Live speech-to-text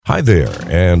Hi there,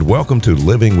 and welcome to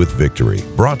Living with Victory,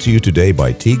 brought to you today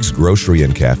by Teague's Grocery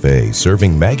and Cafe,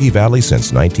 serving Maggie Valley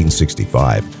since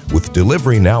 1965, with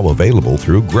delivery now available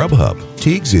through Grubhub.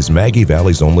 Teague's is Maggie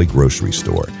Valley's only grocery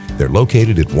store. They're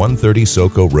located at 130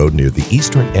 Soco Road near the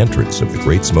eastern entrance of the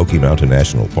Great Smoky Mountain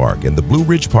National Park and the Blue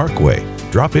Ridge Parkway.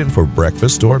 Drop in for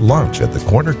breakfast or lunch at the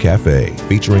Corner Cafe,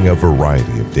 featuring a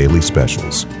variety of daily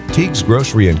specials. Teague's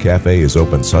Grocery and Cafe is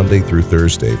open Sunday through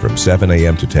Thursday from 7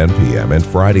 a.m. to 10 p.m. and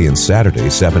Friday and Saturday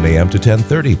 7 a.m. to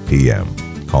 10:30 p.m.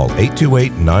 Call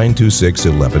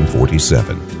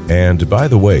 828-926-1147. And by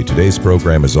the way, today's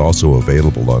program is also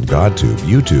available on GodTube,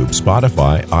 YouTube,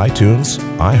 Spotify, iTunes,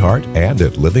 iHeart, and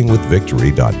at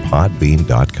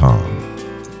livingwithvictory.podbean.com.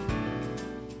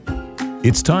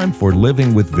 It's time for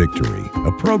Living with Victory,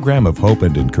 a program of hope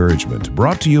and encouragement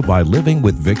brought to you by Living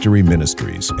with Victory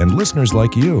Ministries and listeners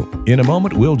like you. In a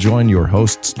moment, we'll join your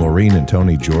hosts, Laureen and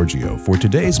Tony Giorgio, for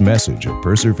today's message of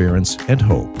perseverance and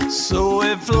hope. So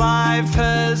if life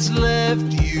has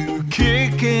left you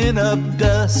kicking up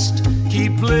dust,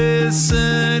 keep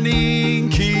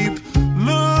listening, keep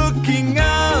looking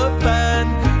up,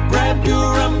 and grab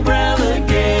your umbrella,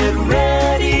 get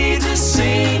ready to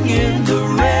sing in the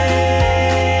rain.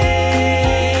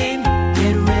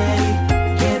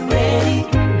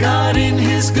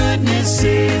 His goodness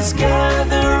is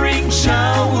gathering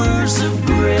showers of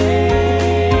grace.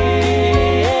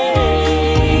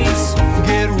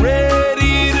 Get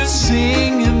ready to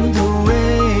sing in the rain.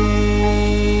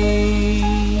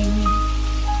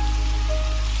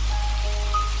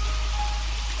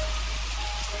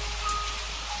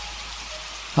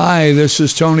 Hi, this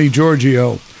is Tony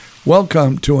Giorgio.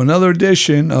 Welcome to another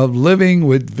edition of Living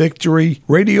with Victory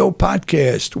radio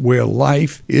podcast, where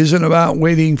life isn't about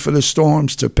waiting for the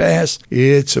storms to pass.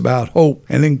 It's about hope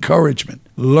and encouragement,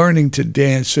 learning to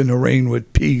dance in the rain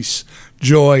with peace,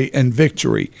 joy, and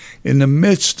victory in the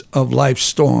midst of life's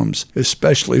storms,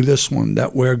 especially this one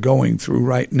that we're going through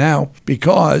right now,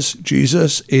 because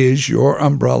Jesus is your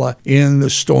umbrella in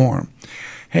the storm.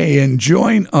 Hey, and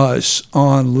join us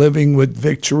on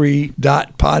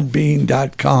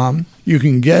livingwithvictory.podbean.com. You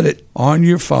can get it on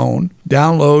your phone,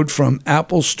 download from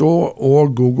Apple Store or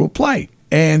Google Play.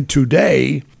 And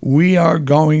today we are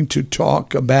going to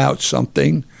talk about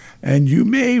something, and you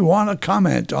may want to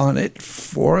comment on it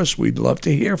for us. We'd love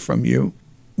to hear from you.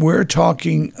 We're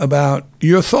talking about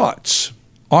your thoughts.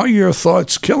 Are your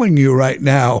thoughts killing you right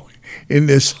now in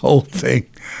this whole thing?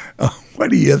 What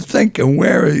do you think, and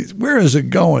where is it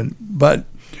going? But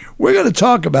we're going to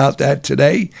talk about that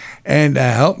today, and to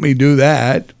help me do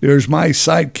that, there's my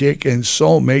sidekick and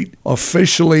soulmate,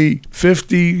 officially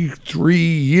 53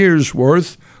 years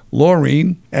worth,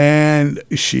 Laureen, and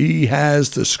she has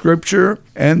the scripture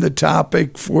and the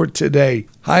topic for today.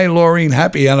 Hi, Laureen.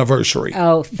 Happy anniversary.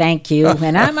 Oh, thank you.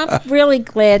 And I'm really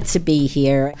glad to be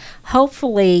here.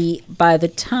 Hopefully, by the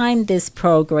time this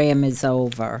program is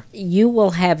over, you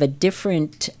will have a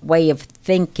different way of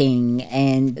thinking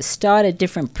and start a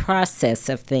different process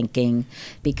of thinking,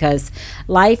 because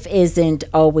life isn't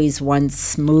always one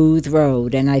smooth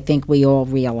road, and I think we all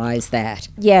realize that.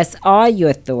 Yes, are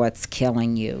your thoughts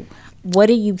killing you?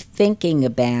 What are you thinking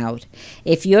about?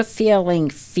 If you're feeling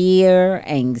fear,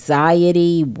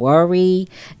 anxiety, worry,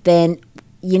 then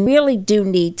you really do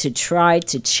need to try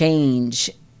to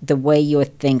change the way you're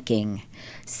thinking.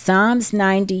 Psalms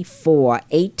 94,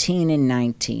 18 and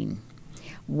 19.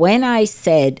 When I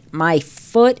said, my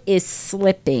foot is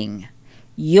slipping,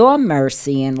 your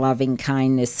mercy and loving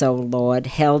kindness, O Lord,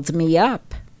 held me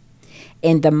up.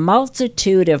 In the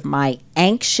multitude of my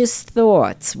anxious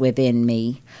thoughts within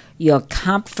me, your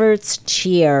comforts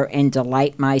cheer and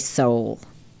delight my soul.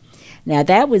 Now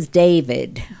that was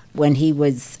David when he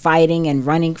was fighting and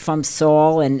running from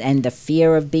Saul and the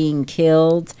fear of being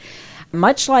killed.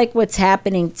 Much like what's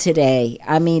happening today.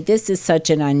 I mean, this is such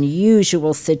an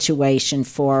unusual situation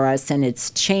for us, and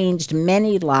it's changed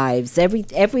many lives.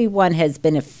 Everyone has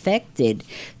been affected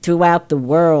throughout the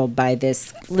world by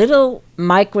this little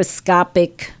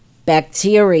microscopic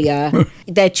bacteria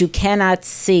that you cannot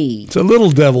see. It's a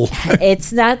little devil.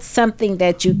 It's not something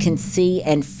that you can see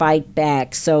and fight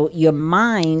back. So your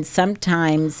mind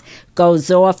sometimes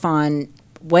goes off on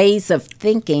ways of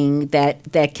thinking that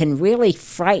can really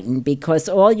frighten, because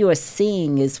all you're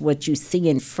seeing is what you see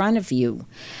in front of you.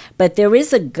 But there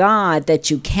is a God that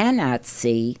you cannot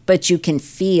see, but you can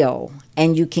feel,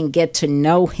 and you can get to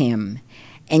know him.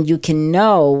 And you can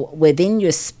know within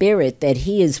your spirit that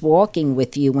he is walking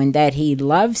with you and that he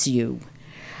loves you.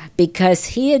 Because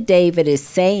here David is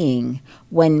saying,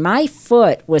 when my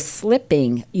foot was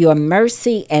slipping, your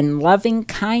mercy and loving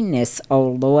kindness, O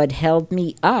Lord, held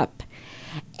me up.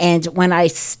 And when I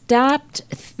stopped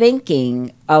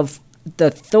thinking of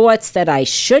the thoughts that I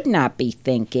should not be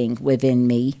thinking within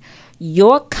me,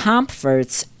 your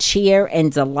comforts cheer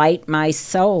and delight my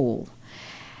soul.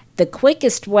 The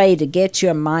quickest way to get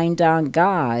your mind on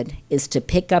God is to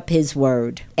pick up His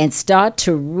Word and start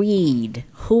to read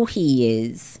who He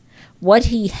is, what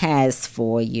He has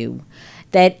for you,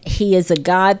 that He is a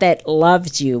God that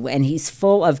loves you, and He's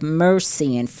full of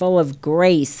mercy and full of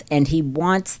grace, and He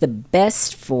wants the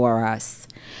best for us.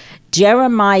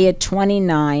 Jeremiah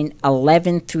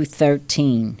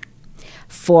 29:11-13.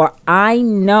 For I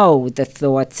know the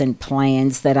thoughts and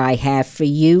plans that I have for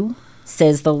you,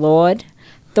 says the Lord,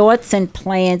 thoughts and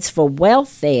plans for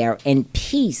welfare and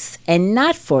peace, and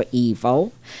not for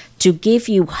evil, to give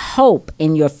you hope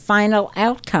in your final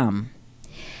outcome.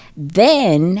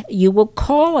 Then you will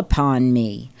call upon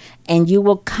me, and you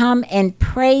will come and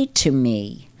pray to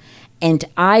me, and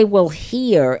I will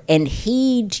hear and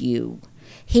heed you.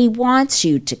 He wants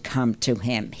you to come to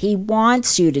Him. He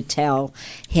wants you to tell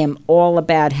Him all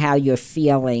about how you're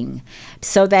feeling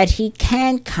so that He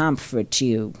can comfort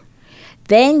you.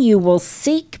 Then you will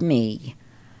seek me,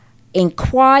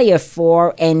 inquire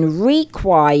for and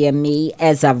require me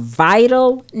as a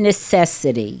vital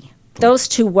necessity. Those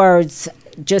two words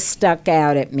just stuck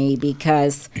out at me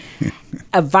because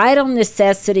a vital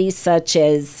necessity such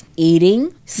as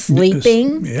eating,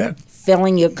 sleeping,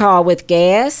 filling your car with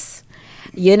gas,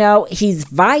 He's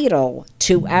vital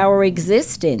to our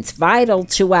existence, vital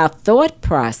to our thought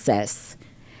process.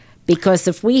 Because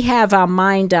if we have our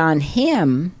mind on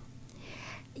Him,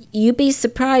 you'd be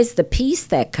surprised the peace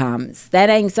that comes. That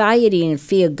anxiety and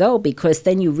fear go, because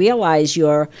then you realize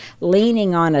you're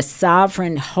leaning on a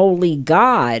sovereign, holy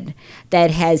God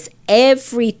that has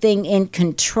everything in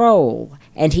control.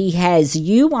 And He has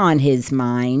you on His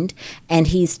mind, and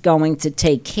He's going to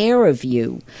take care of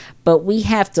you. But we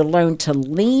have to learn to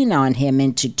lean on Him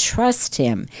and to trust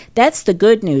Him. That's the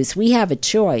good news. We have a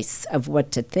choice of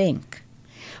what to think.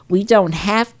 We don't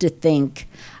have to think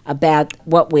about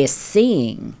what we're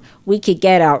seeing. We could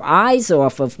get our eyes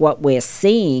off of what we're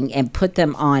seeing and put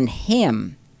them on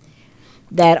Him.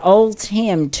 That old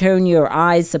hymn, "Turn Your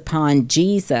Eyes Upon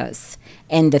Jesus,"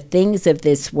 and the things of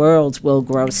this world will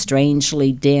grow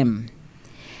strangely dim.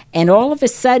 And all of a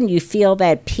sudden you feel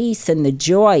that peace and the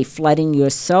joy flooding your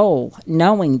soul,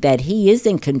 knowing that He is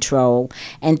in control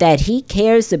and that He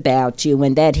cares about you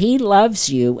and that He loves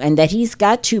you and that He's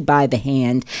got you by the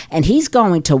hand and He's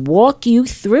going to walk you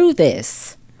through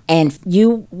this. And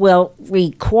you will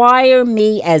require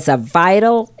me as a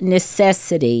vital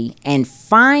necessity and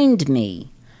find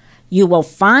me. You will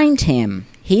find Him.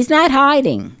 He's not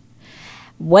hiding.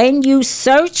 When you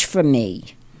search for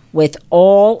me with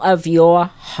all of your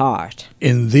heart.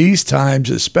 In these times,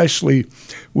 especially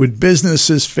with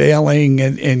businesses failing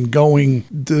and going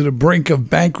to the brink of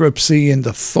bankruptcy and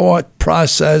the thought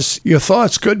process, your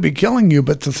thoughts could be killing you.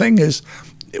 But the thing is,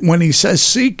 when He says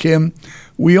seek Him,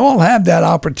 we all have that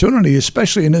opportunity,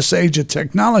 especially in this age of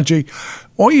technology.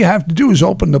 All you have to do is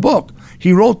open the book.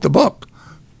 He wrote the book.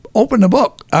 Open the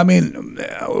book. I mean,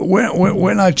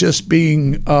 we're not just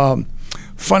being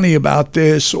funny about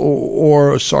this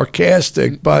or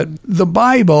sarcastic, but the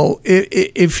Bible,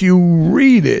 if you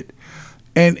read it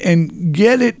and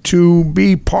get it to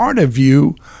be part of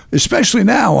you, especially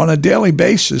now on a daily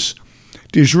basis,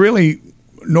 there's really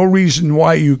no reason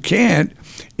why you can't.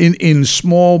 In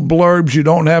small blurbs, you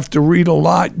don't have to read a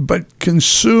lot, but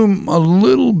consume a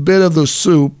little bit of the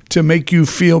soup to make you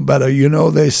feel better.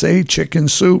 They say chicken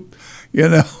soup.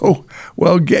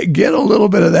 Well, get a little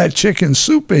bit of that chicken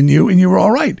soup in you, and you're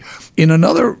all right. In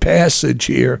another passage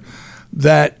here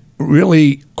that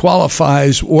really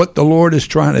qualifies what the Lord is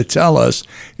trying to tell us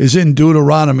is in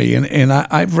Deuteronomy, and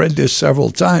I've read this several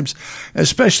times,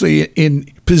 especially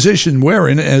in position we're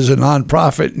in as a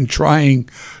nonprofit and trying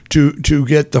to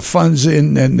get the funds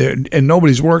in, and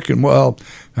nobody's working. Well,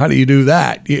 how do you do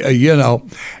that?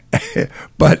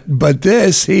 But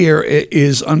this here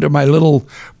is under my little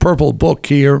purple book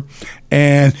here,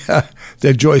 and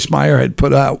that Joyce Meyer had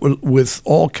put out with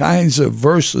all kinds of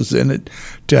verses in it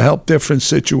to help different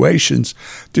situations.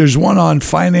 There's one on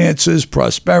finances,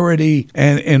 prosperity,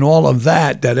 and all of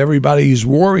that everybody's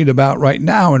worried about right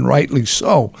now, and rightly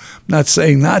so. I'm not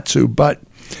saying not to, but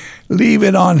leave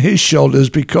it on His shoulders,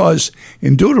 because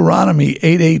in Deuteronomy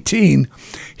 8:18,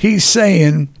 He's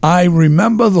saying, I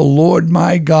remember the Lord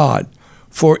my God,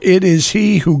 for it is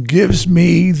He who gives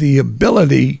me the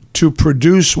ability to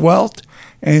produce wealth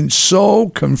and so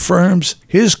confirms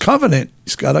His covenant.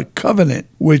 He's got a covenant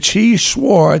which He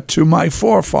swore to my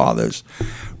forefathers.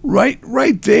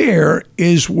 right there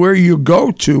is where you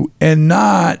go to, and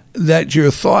not that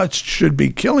your thoughts should be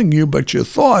killing you, but your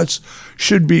thoughts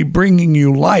should be bringing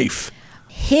you life.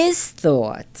 His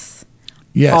thoughts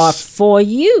Yes. are for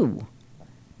you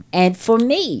and for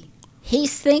me.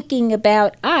 He's thinking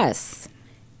about us.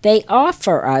 They are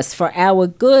for us, for our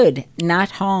good,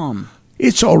 not harm.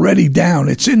 It's already down.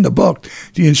 It's in the book.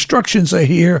 The instructions are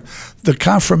here. The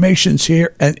confirmation's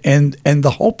here. And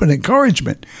the hope and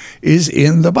encouragement is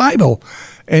in the Bible.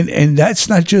 And that's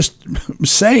not just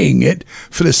saying it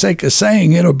for the sake of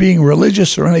saying it or being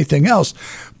religious or anything else.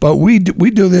 But we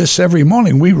do this every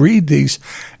morning. We read these.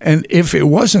 And if it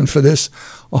wasn't for this,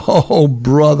 oh,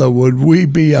 brother, would we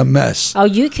be a mess. Oh,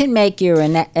 you can make your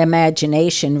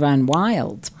imagination run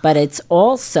wild, but it's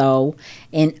also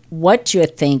in what you're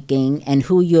thinking and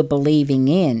who you're believing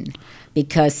in.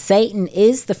 Because Satan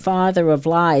is the father of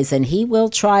lies, and he will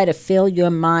try to fill your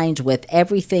mind with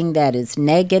everything that is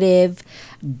negative,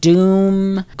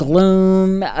 doom,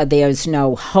 gloom, there's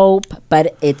no hope,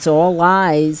 but it's all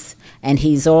lies, and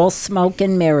he's all smoke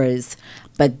and mirrors.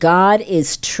 But God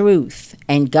is truth,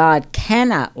 and God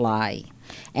cannot lie,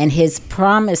 and his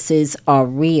promises are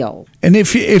real. And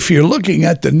if you're looking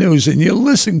at the news and you're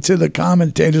listening to the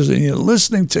commentators and you're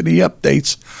listening to the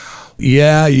updates,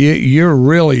 yeah, you're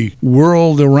really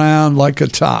whirled around like a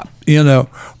top,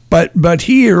 But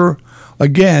here,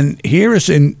 again, here is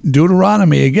in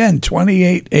Deuteronomy, again,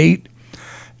 28:8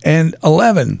 and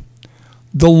 11.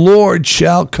 The Lord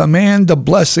shall command a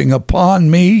blessing upon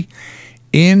me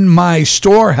in my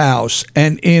storehouse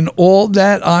and in all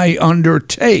that I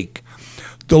undertake.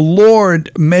 The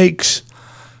Lord makes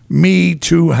me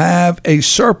to have a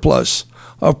surplus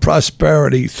of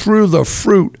prosperity through the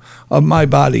fruit of my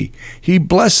body. He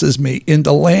blesses me in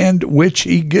the land which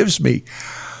he gives me.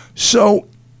 So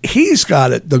he's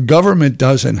got it. The government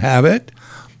doesn't have it,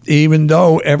 even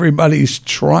though everybody's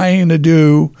trying to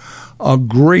do a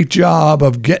great job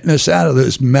of getting us out of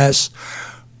this mess.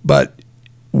 But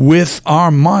with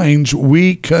our minds,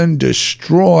 we can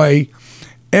destroy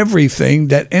everything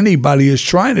that anybody is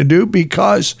trying to do,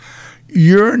 because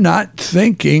you're not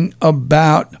thinking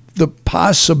about the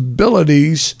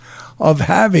possibilities of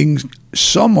having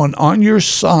someone on your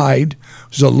side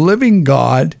who's a living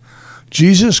God,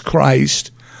 Jesus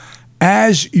Christ,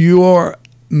 as your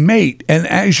mate and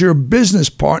as your business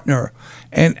partner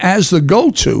and as the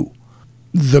go-to.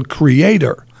 The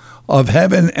creator of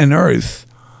heaven and earth,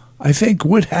 I think,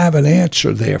 would have an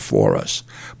answer there for us.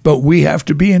 But we have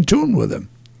to be in tune with him.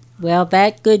 Well,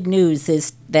 that good news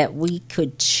is that we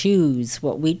could choose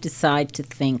what we decide to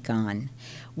think on.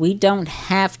 We don't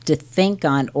have to think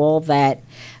on all that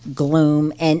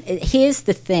gloom. And here's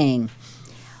the thing.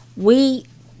 We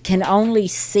can only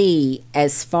see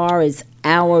as far as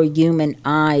our human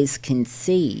eyes can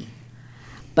see.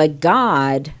 But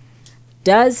God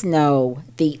does know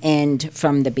the end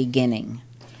from the beginning.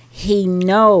 He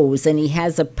knows, and he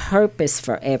has a purpose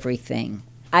for everything.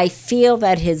 I feel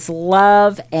that his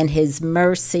love and his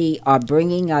mercy are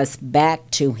bringing us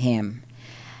back to him.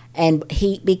 And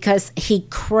because he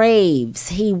craves,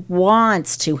 he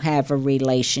wants to have a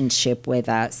relationship with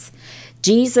us.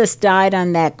 Jesus died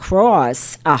on that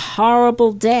cross, a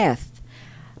horrible death,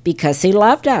 because he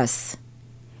loved us.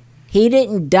 He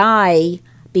didn't die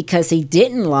because he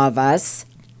didn't love us.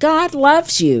 God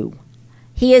loves you.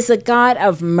 He is a God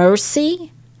of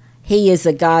mercy. He is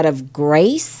a God of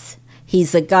grace.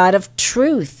 He's a God of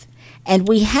truth. And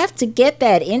we have to get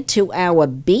that into our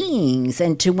beings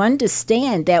and to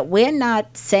understand that we're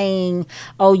not saying,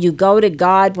 oh, you go to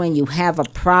God when you have a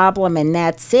problem and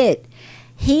that's it.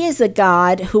 He is a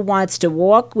God who wants to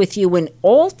walk with you in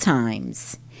all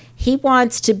times. He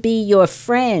wants to be your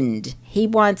friend. He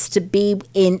wants to be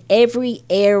in every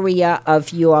area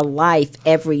of your life,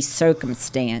 every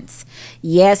circumstance.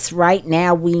 Yes, right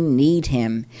now we need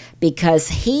him because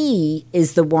he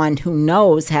is the one who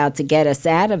knows how to get us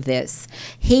out of this.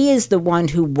 He is the one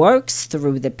who works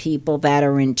through the people that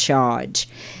are in charge.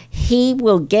 He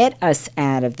will get us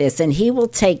out of this, and he will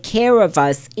take care of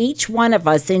us, each one of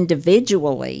us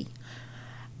individually.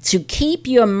 To keep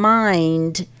your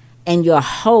mind and your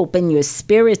hope and your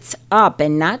spirits up,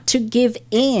 and not to give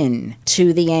in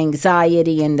to the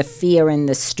anxiety and the fear and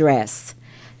the stress.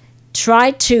 Try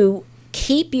to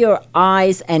keep your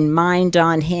eyes and mind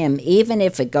on him, even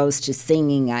if it goes to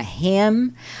singing a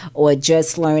hymn or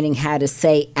just learning how to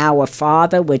say, Our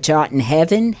Father, which art in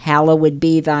heaven, hallowed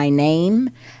be thy name.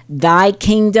 Thy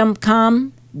kingdom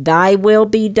come, thy will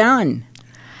be done.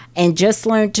 And just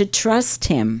learn to trust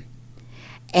him.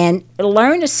 and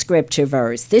learn a scripture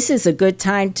verse. This is a good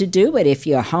time to do it if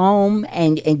you're home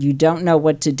and you don't know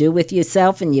what to do with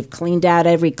yourself and you've cleaned out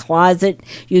every closet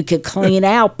you could clean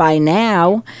out by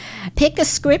now. Pick a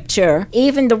scripture,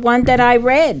 even the one that I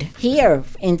read here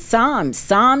in Psalms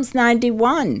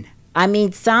 91. I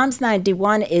mean, Psalms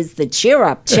 91 is the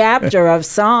cheer-up chapter of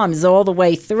Psalms all the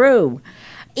way through.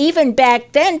 Even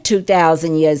back then,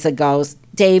 2,000 years ago,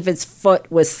 David's foot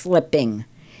was slipping.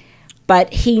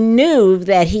 But he knew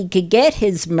that he could get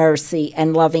his mercy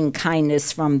and loving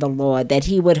kindness from the Lord, that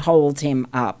he would hold him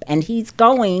up. And he's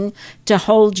going to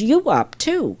hold you up,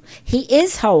 too. He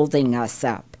is holding us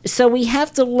up. So we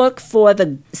have to look for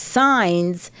the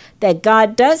signs that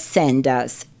God does send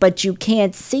us, but you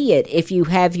can't see it if you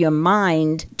have your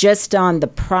mind just on the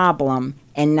problem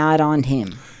and not on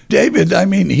him. David, I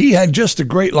mean, he had just a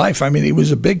great life. I mean, he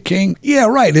was a big king. Yeah,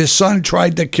 right. His son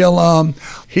tried to kill him.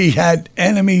 He had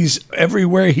enemies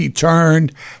everywhere he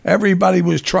turned. Everybody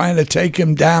was trying to take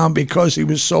him down because he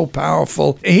was so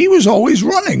powerful. He was always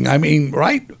running. I mean,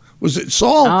 right? Was it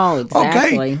Saul? Oh,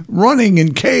 exactly. Okay, running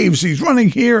in caves. He's running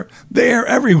here, there,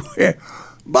 everywhere.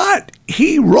 But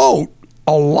he wrote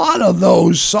a lot of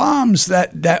those Psalms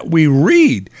that we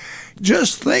read.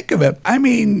 Just think of it. I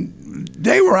mean,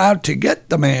 they were out to get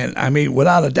the man, I mean,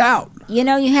 without a doubt. You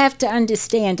know, you have to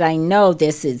understand, I know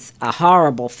this is a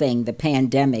horrible thing, the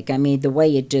pandemic. I mean, the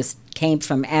way it just came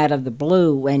from out of the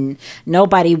blue, and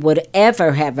nobody would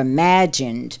ever have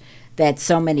imagined that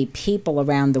so many people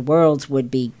around the world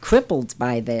would be crippled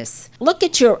by this. Look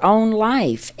at your own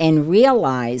life and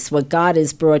realize what God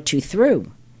has brought you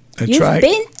through. That's right. You've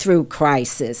been through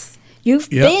crisis. You've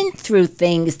been through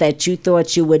things that you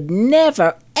thought you would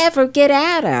never, ever get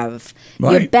out of.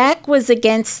 Right. Your back was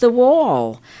against the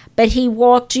wall, but he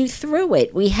walked you through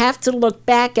it. We have to look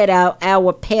back at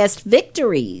our past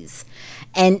victories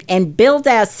and build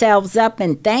ourselves up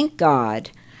and thank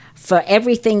God for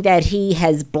everything that he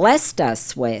has blessed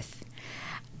us with.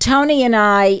 Tony and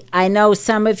I know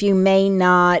some of you may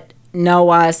not know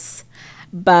us,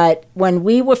 but when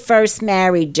we were first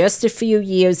married just a few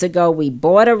years ago, we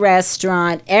bought a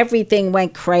restaurant. Everything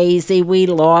went crazy. We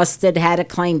lost it, had to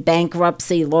claim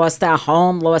bankruptcy, lost our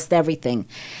home, lost everything.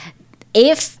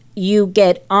 If you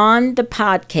get on the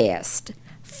podcast,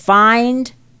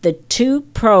 find the 2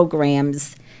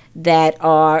 programs that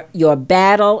are Your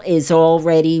Battle is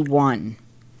Already Won.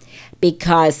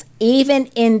 Because even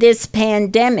in this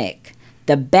pandemic,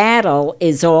 the battle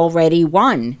is already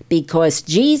won because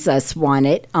Jesus won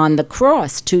it on the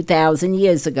cross 2,000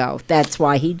 years ago. That's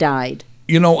why he died.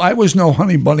 You know, I was no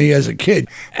honey bunny as a kid.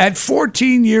 At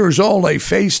 14 years old, I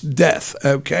faced death,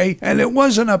 okay? And it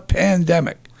wasn't a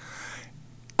pandemic.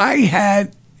 I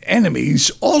had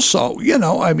enemies also,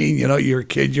 I mean, you're a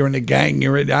kid, you're in a gang,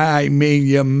 you're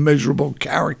a miserable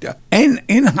character. And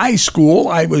in high school,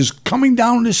 I was coming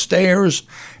down the stairs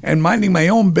and minding my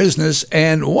own business,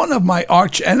 and one of my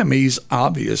arch enemies,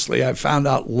 obviously, I found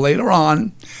out later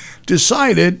on,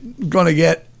 decided going to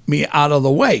get me out of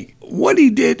the way. What he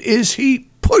did is he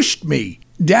pushed me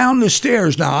down the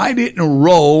stairs. Now, I didn't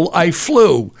roll, I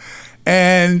flew.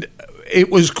 And it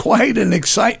was quite an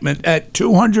excitement at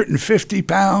 250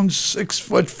 pounds,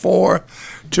 6'4",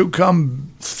 to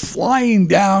come flying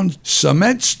down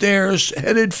cement stairs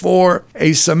headed for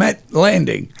a cement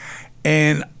landing.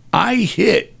 And I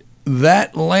hit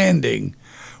that landing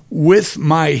with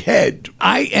my head.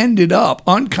 I ended up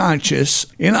unconscious.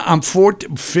 I'm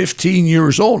 15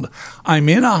 years old. I'm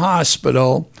in a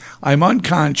hospital. I'm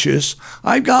unconscious.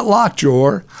 I've got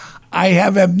lockjaw. I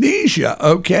have amnesia,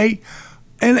 okay?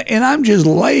 And I'm just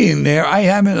laying there. I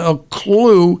haven't a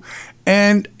clue.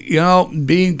 And,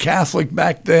 being Catholic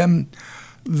back then,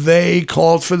 they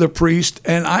called for the priest,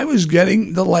 and I was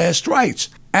getting the last rites.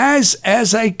 As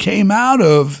I came out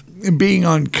of being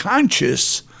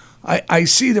unconscious, I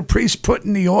see the priest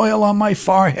putting the oil on my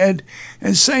forehead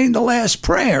and saying the last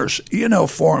prayers,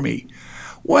 for me.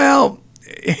 Well,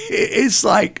 it's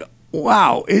like,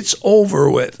 wow, it's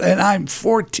over with. And I'm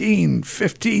 14,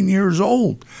 15 years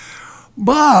old.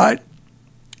 But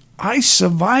I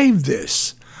survived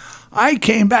this. I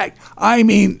came back. I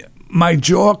mean, my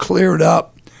jaw cleared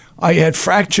up. I had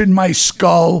fractured my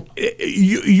skull.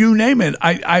 You name it.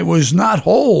 I was not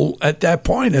whole at that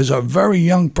point as a very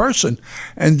young person.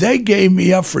 And they gave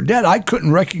me up for dead. I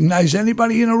couldn't recognize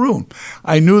anybody in the room.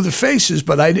 I knew the faces,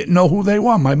 but I didn't know who they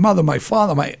were. My mother, my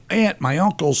father, my aunt, my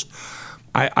uncles.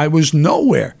 I was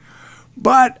nowhere.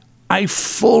 But I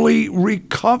fully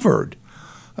recovered.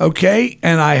 Okay,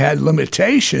 and I had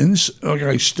limitations, like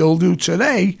I still do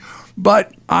today,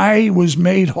 but I was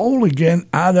made whole again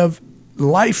out of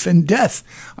life and death.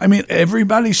 I mean,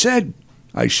 everybody said,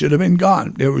 I should have been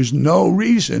gone. There was no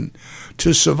reason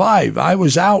to survive. I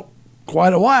was out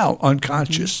quite a while,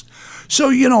 unconscious. So,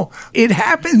 it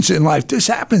happens in life. This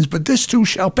happens, but this too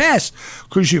shall pass,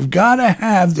 because you've got to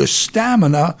have the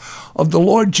stamina of the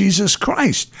Lord Jesus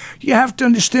Christ. You have to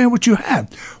understand what you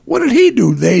have. What did he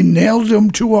do? They nailed him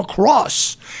to a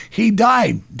cross. He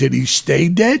died. Did he stay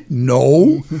dead?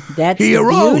 No. That's he the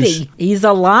arose. beauty. He's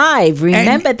alive.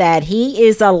 Remember that. He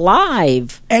is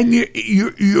alive. And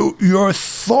your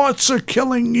thoughts are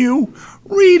killing you.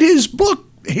 Read his book.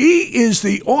 He is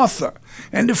the author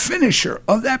and the finisher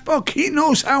of that book. He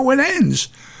knows how it ends.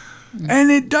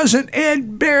 And it doesn't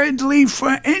add badly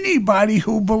for anybody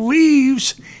who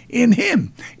believes in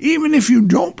him. Even if you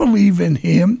don't believe in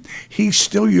him, he's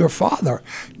still your father.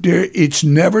 It's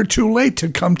never too late to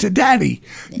come to daddy.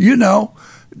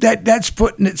 That's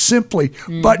putting it simply.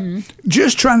 Mm-hmm. But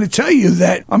just trying to tell you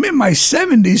that I'm in my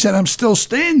 70s and I'm still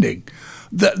standing.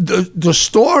 The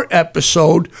store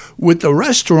episode with the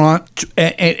restaurant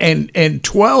and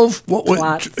 12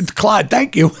 clot.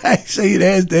 Thank you. I say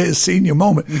there's a senior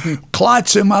moment. Mm-hmm.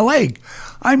 Clots in my leg.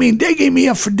 I mean, they gave me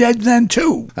up for dead then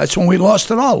too. That's when we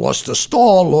lost it all. Lost the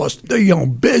store, lost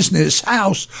the business,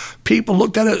 house. People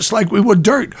looked at us like we were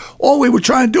dirt. All we were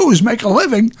trying to do was make a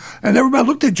living, and everybody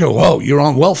looked at you. Oh, you're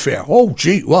on welfare. Oh,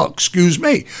 gee, well, excuse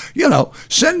me.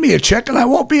 Send me a check and I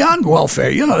won't be on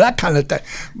welfare. That kind of thing.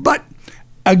 But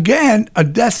again, a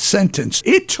death sentence.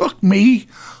 It took me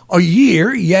a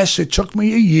year. Yes, it took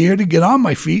me a year to get on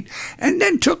my feet, and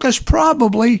then took us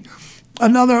probably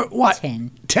another,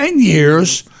 10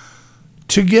 years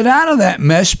to get out of that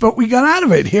mess, but we got out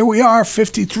of it. Here we are,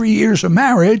 53 years of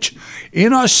marriage,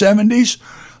 in our 70s.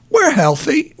 We're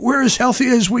healthy. We're as healthy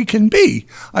as we can be.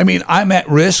 I mean, I'm at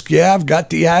risk. Yeah, I've got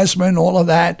the asthma and all of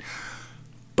that.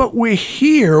 But we're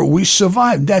here. We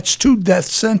survived. That's 2 death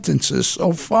sentences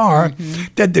so far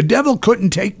that the devil couldn't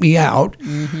take me out.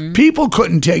 Mm-hmm. People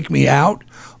couldn't take me out.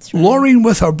 Right. Lauren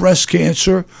with her breast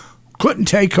cancer couldn't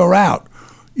take her out.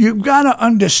 You've got to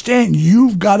understand,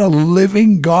 you've got a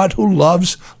living God who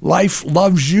loves life,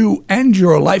 loves you and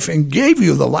your life, and gave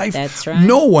you the life. That's right.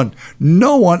 No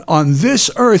one on this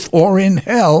earth or in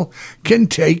hell can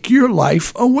take your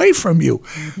life away from you.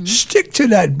 Mm-hmm. Stick to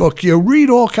that book. You read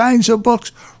all kinds of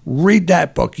books. Read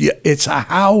that book. It's a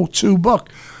how-to book.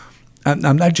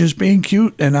 I'm not just being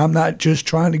cute, and I'm not just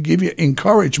trying to give you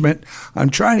encouragement. I'm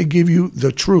trying to give you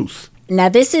the truth. Now,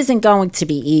 this isn't going to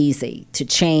be easy to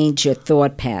change your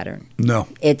thought pattern. No.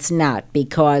 It's not,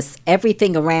 because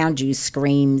everything around you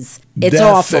screams, it's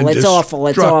death awful, it's awful,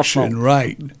 it's awful.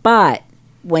 Right. But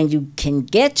when you can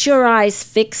get your eyes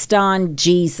fixed on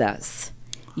Jesus,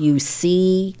 you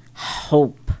see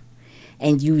hope,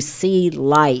 and you see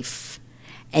life,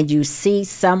 and you see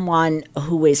someone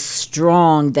who is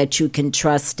strong that you can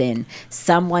trust in,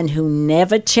 someone who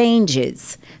never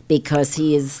changes because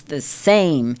he is the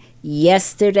same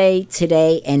yesterday,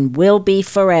 today, and will be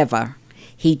forever.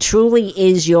 He truly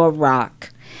is your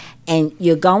rock. And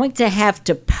you're going to have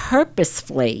to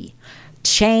purposefully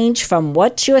change from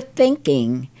what you're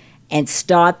thinking and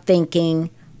start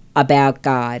thinking about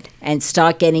God and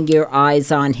start getting your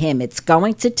eyes on him. It's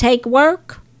going to take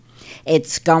work.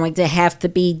 It's going to have to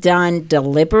be done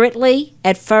deliberately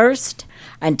at first,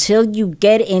 until you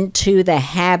get into the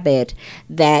habit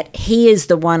that he is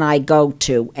the one I go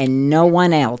to and no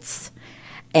one else.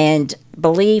 And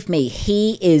believe me,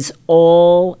 he is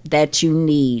all that you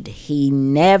need. He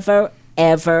never,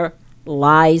 ever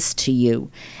lies to you.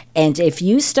 And if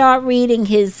you start reading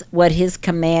what his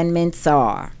commandments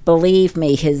are, believe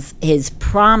me, his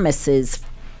promises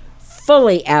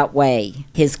fully outweigh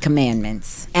his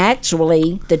commandments.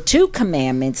 Actually, the 2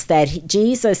 commandments that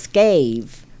Jesus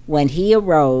gave when he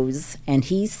arose, and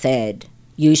he said,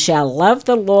 "You shall love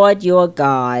the Lord your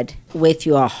God with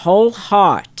your whole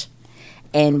heart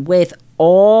and with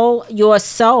all your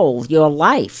soul, your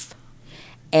life,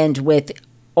 and with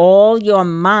all your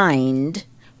mind,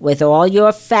 with all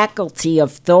your faculty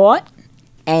of thought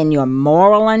and your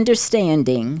moral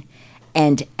understanding,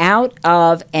 and out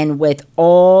of and with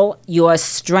all your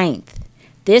strength."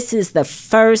 This is the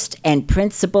first and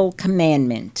principal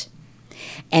commandment.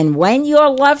 And when you're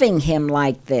loving him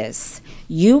like this,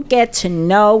 you get to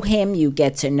know him, you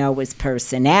get to know his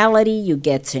personality, you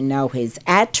get to know his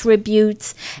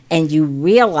attributes, and you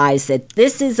realize that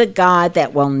this is a God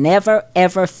that will never,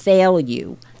 ever fail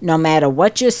you, no matter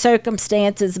what your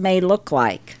circumstances may look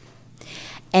like.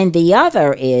 And the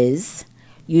other is,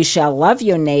 you shall love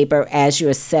your neighbor as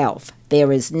yourself.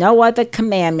 There is no other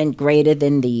commandment greater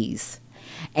than these.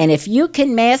 And if you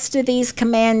can master these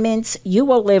commandments, you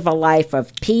will live a life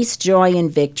of peace, joy,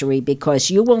 and victory, because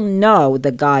you will know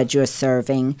the God you're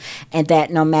serving, and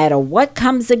that no matter what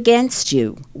comes against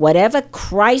you, whatever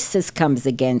crisis comes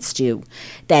against you,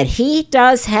 that He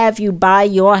does have you by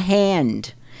your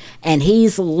hand, and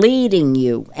He's leading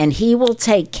you, and He will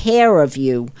take care of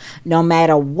you no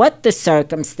matter what the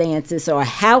circumstances or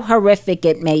how horrific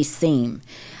it may seem.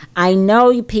 I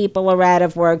know you people are out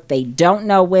of work. They don't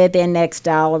know where their next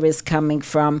dollar is coming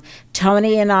from.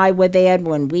 Tony and I were there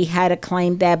when we had to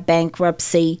claim that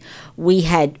bankruptcy. We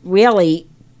had really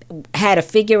had to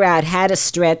figure out how to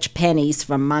stretch pennies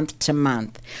from month to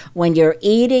month. When you're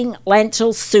eating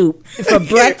lentil soup for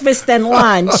breakfast and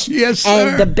lunch, Yes,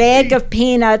 and sir. the bag of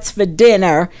peanuts for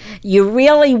dinner, you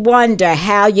really wonder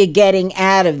how you're getting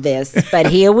out of this. But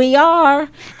here we are,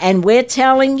 and we're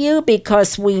telling you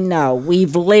because we know.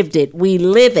 We've lived it. We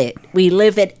live it. We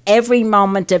live it every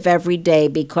moment of every day,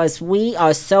 because we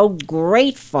are so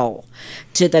grateful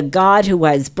to the God who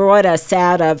has brought us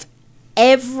out of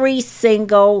every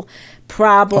single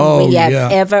problem we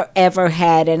have ever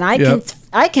had. And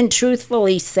I can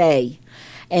truthfully say,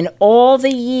 in all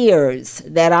the years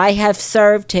that I have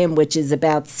served Him, which is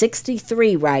about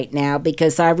 63 right now,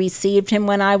 because I received Him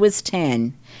when I was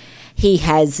 10, He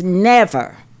has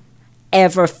never,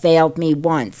 ever failed me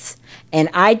once. And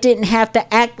I didn't have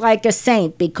to act like a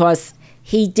saint, because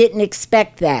He didn't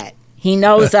expect that. He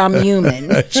knows I'm human.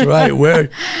 That's right.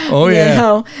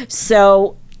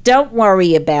 So don't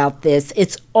worry about this.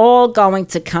 It's all going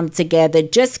to come together.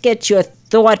 Just get your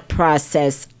thought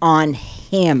process on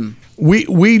Him.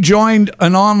 We joined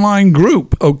an online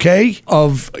group, okay,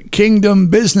 of Kingdom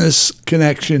Business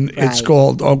Connection, it's Right.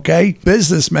 called, okay?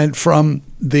 Businessmen from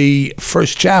the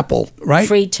First Chapel, right?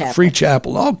 Free Chapel. Free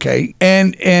Chapel, okay.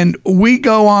 And we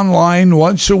go online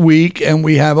once a week, and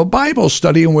we have a Bible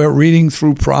study, and we're reading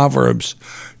through Proverbs.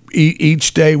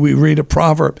 Each day we read a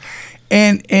proverb.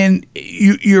 And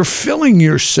you're filling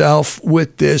yourself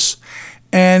with this,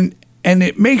 and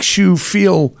it makes you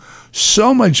feel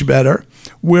so much better.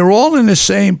 We're all in the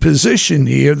same position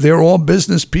here. They're all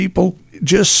business people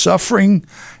just suffering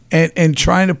and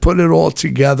trying to put it all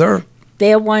together.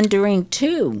 They're wondering,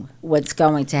 too, what's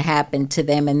going to happen to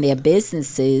them and their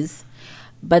businesses.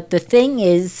 But the thing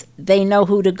is, they know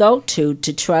who to go to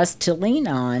trust, to lean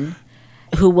on,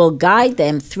 who will guide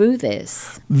them through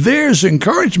this. There's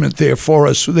encouragement there for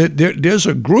us. There's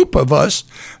a group of us,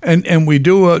 and we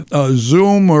do a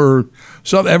Zoom or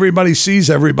something. Everybody sees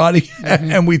everybody,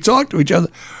 and we talk to each other.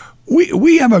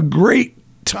 We have a great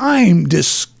time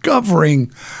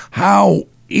discovering how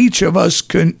each of us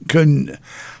can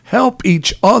help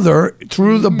each other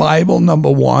through the Bible,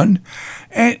 number one,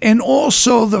 and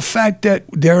also the fact that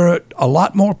there are a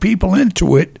lot more people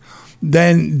into it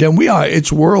than we are.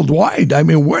 It's worldwide. I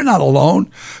mean, we're not alone.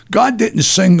 God didn't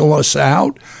single us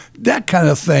out, that kind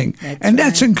of thing.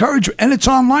 That's encouragement. And it's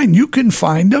online. You can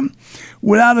find them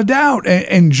without a doubt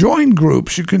and join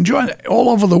groups. You can join all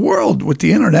over the world with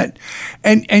the internet.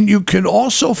 And you can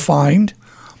also find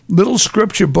little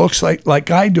scripture books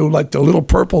like I do, like the little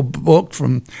purple book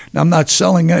from, I'm not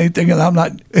selling anything and I'm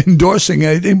not endorsing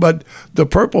anything, but the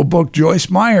purple book, Joyce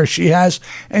Meyer, she has,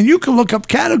 and you can look up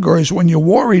categories when you're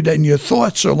worried and your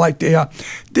thoughts are like they are.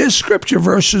 There's scripture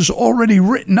verses already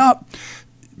written up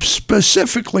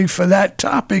specifically for that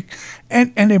topic,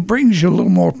 and it brings you a little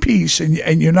more peace,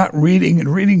 and you're not reading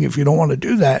if you don't want to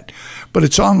do that, but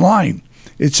it's online.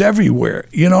 It's everywhere.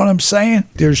 You know what I'm saying?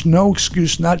 There's no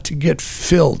excuse not to get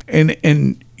filled.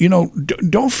 And you know,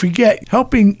 don't forget,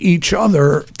 helping each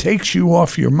other takes you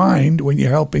off your mind when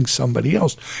you're helping somebody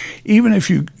else. Even if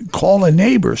you call a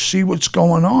neighbor, see what's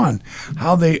going on,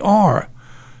 how they are.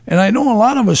 And I know a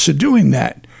lot of us are doing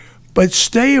that. But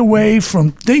stay away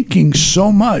from thinking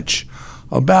so much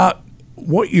about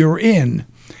what you're in,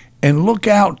 and look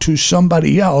out to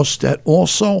somebody else that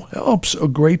also helps a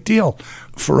great deal.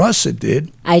 For us, it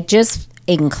did. I just,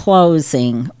 in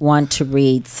closing, want to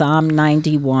read Psalm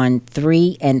 91,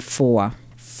 3 and 4.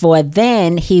 For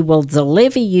then He will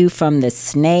deliver you from the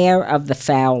snare of the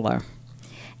fowler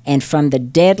and from the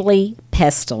deadly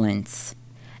pestilence.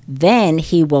 Then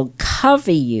He will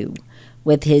cover you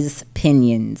with His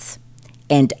pinions,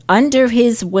 and under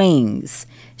His wings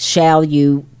shall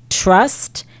you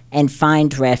trust and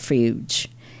find refuge.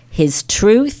 His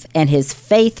truth and His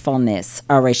faithfulness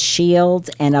are a shield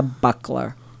and a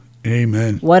buckler.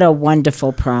 Amen. What a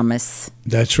wonderful promise.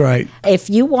 That's right.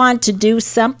 If you want to do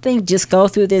something, just go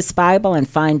through this Bible and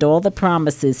find all the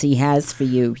promises he has for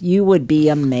you. You would be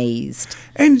amazed.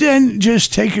 And then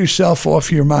just take yourself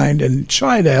off your mind and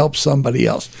try to help somebody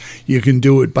else. You can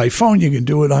do it by phone. You can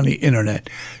do it on the internet.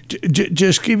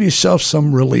 Just give yourself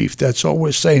some relief. That's all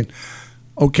we're saying.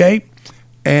 Okay?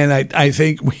 And I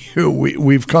think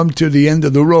we've come to the end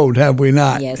of the road, have we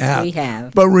not? Yes, we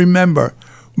have. But remember,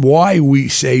 why we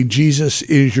say Jesus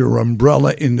is your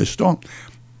umbrella in the storm.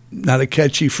 Not a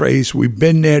catchy phrase. We've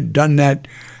been there, done that,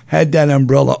 had that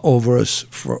umbrella over us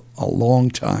for a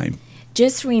long time.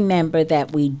 Just remember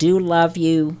that we do love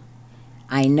you.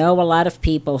 I know a lot of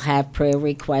people have prayer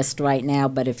requests right now,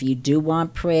 but if you do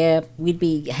want prayer, we'd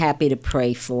be happy to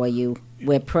pray for you.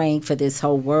 We're praying for this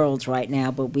whole world right now,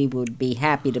 but we would be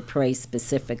happy to pray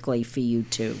specifically for you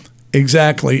too.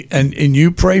 Exactly. And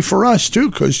you pray for us, too,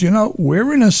 because,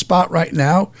 we're in a spot right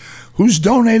now. Who's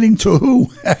donating to who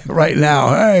right now?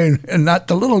 Hey, and not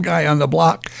the little guy on the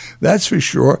block, that's for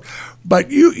sure.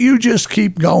 But you just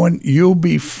keep going. You'll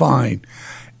be fine.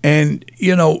 And,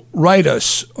 write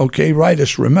us, okay? Write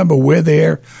us. Remember, we're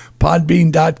there,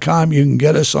 podbean.com. You can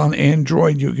get us on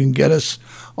Android. You can get us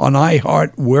on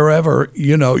iHeart, wherever,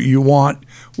 you want.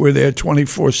 We're there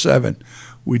 24/7.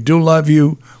 We do love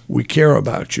you. We care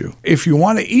about you. If you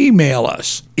want to email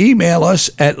us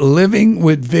at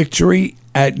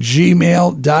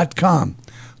livingwithvictory@gmail.com.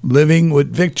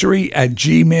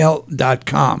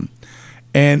 livingwithvictory@gmail.com.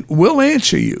 And we'll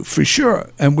answer you for sure.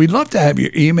 And we'd love to have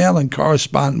your email and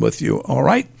correspond with you, all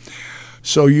right?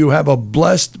 So you have a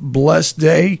blessed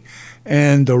day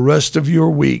and the rest of your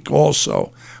week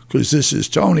also. Because this is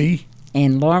Tony.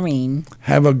 And Laureen.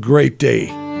 Have a great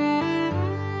day.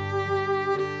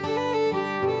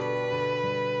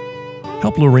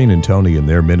 Help Laureen and Tony in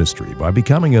their ministry by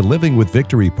becoming a Living with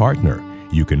Victory partner.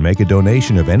 You can make a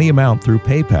donation of any amount through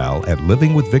PayPal at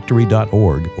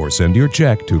livingwithvictory.org or send your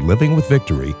check to Living with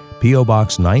Victory, P.O.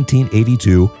 Box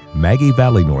 1982, Maggie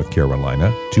Valley, North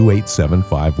Carolina,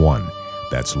 28751.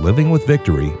 That's Living with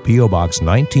Victory, P.O. Box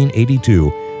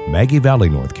 1982, Maggie Valley,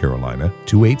 North Carolina,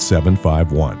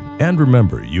 28751. And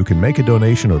remember, you can make a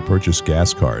donation or purchase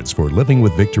gas cards for Living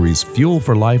with Victory's Fuel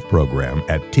for Life program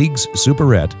at Teague's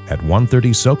Superette at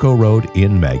 130 Soco Road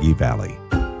in Maggie Valley.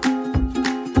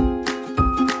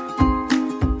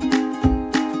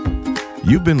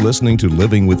 You've been listening to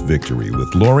Living with Victory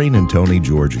with Laureen and Tony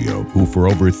Giorgio, who for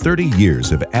over 30 years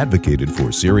have advocated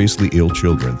for seriously ill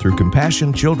children through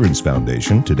Compassion Children's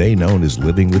Foundation, today known as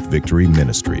Living with Victory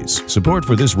Ministries. Support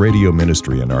for this radio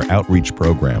ministry and our outreach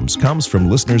programs comes from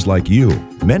listeners like you.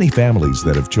 Many families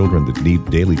that have children that need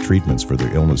daily treatments for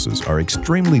their illnesses are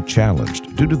extremely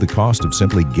challenged due to the cost of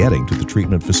simply getting to the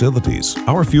treatment facilities.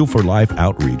 Our Fuel for Life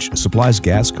outreach supplies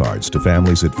gas cards to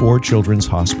families at 4 children's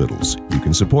hospitals. You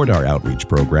can support our outreach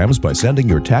programs by sending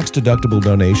your tax-deductible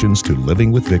donations to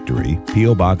Living with Victory,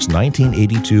 P.O. Box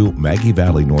 1982, Maggie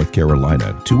Valley, North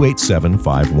Carolina,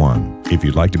 28751. If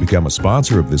you'd like to become a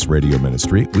sponsor of this radio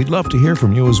ministry, we'd love to hear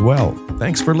from you as well.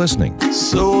 Thanks for listening.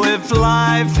 So if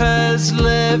life has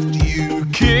left you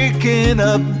kicking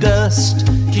up dust,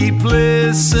 keep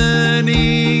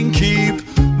listening, keep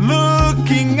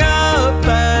looking up,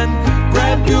 and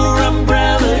grab your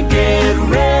umbrella, get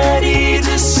ready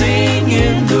to sing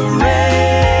in the rain.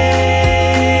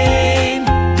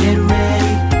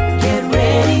 Get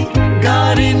ready,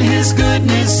 God in His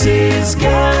goodness is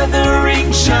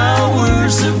gathering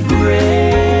showers of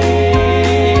grace.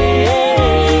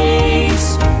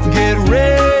 Get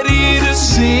ready to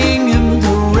sing in the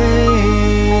rain.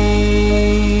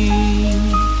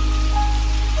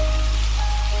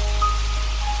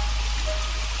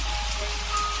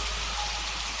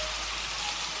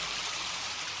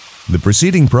 The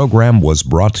preceding program was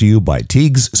brought to you by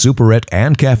Teague's Superette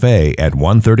and Cafe at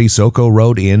 130 Soco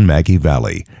Road in Maggie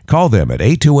Valley. Call them at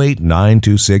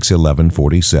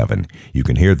 828-926-1147. You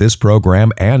can hear this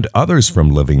program and others from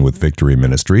Living with Victory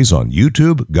Ministries on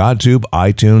YouTube, GodTube,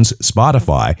 iTunes,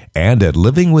 Spotify, and at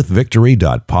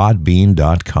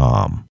livingwithvictory.podbean.com.